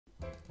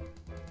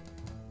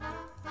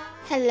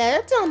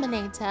Hello,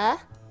 Dummi-Nator.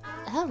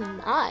 Oh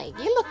my,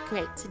 you look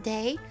great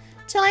today.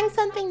 Trying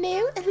something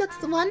new? It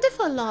looks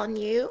wonderful on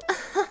you.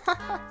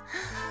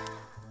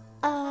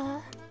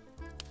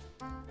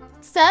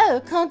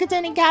 So, conquered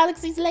any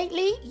galaxies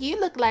lately?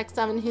 You look like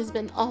someone who's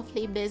been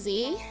awfully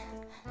busy.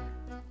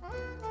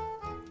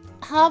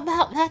 How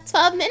about that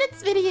 12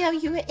 minutes video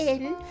you were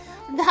in?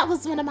 That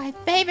was one of my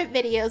favorite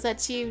videos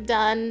that you've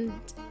done.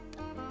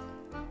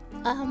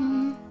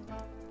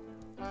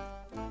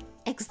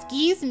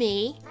 Excuse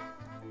me?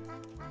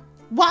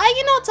 Why are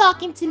you not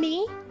talking to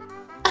me?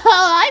 Oh,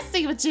 I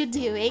see what you're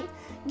doing.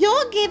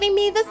 You're giving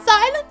me the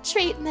silent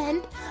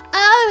treatment.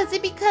 Oh, is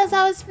it because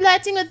I was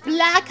flirting with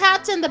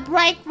Blackout in the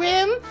break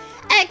room?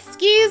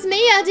 Excuse me,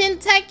 I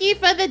didn't take you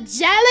for the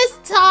jealous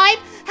type.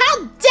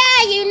 How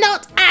dare you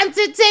not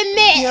answer to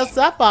me? What's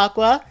up,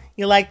 Aqua?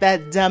 You like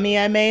that dummy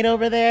I made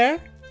over there?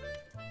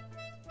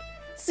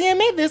 See, I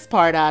made this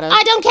part out of...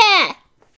 I don't care.